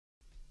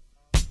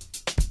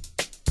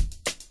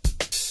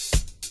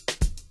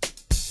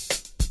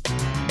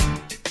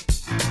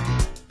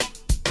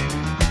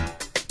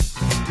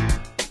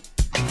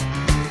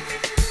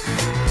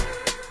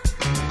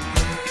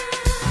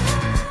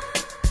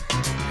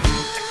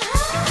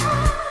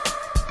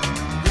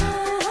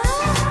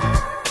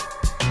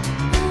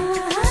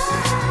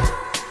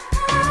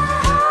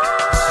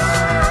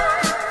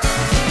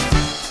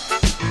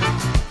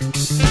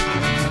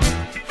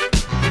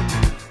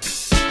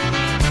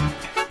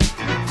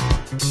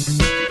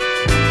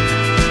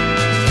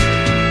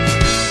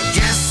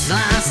Just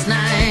last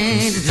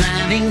night,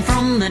 driving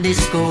from the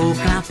disco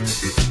club,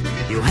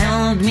 you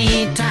held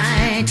me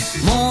tight,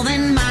 more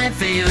than my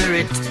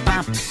favorite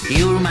pop.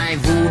 You're my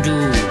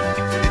voodoo,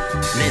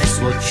 that's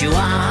what you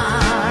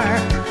are,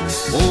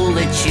 all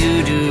that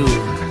you do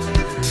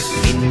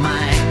in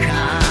my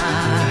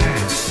car.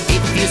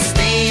 If you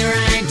stay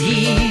right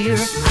here,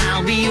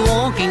 I'll be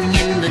walking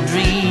in the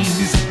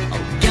dreams.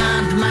 Oh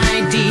God, my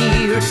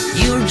dear,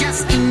 you're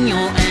just in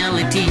your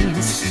early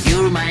teens.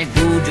 You're my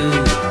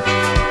voodoo,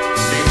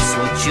 that's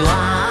what you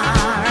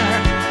are,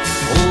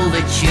 all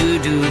that you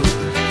do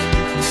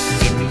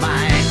in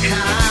my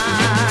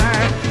car.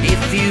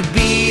 If you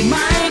be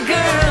my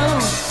girl,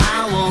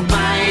 I'll walk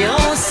by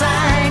your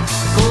side,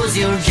 'cause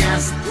you're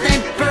just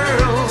that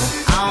pearl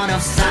out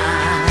of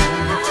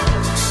sight.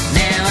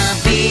 Never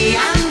be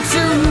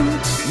untrue,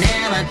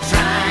 never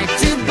try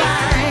to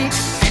bite,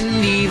 and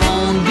we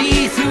won't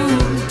be through.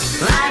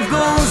 Life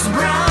goes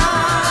bright.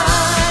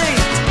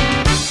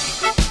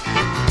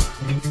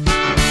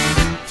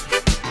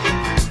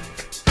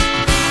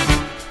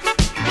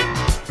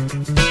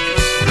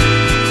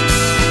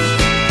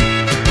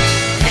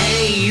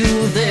 Hey, you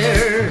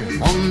there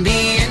on the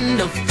end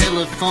of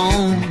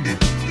telephone,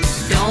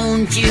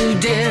 don't you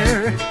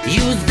dare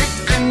use that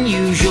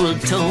unusual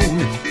tone.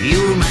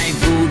 You're my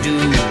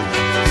voodoo,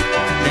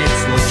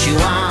 that's what you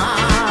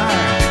are,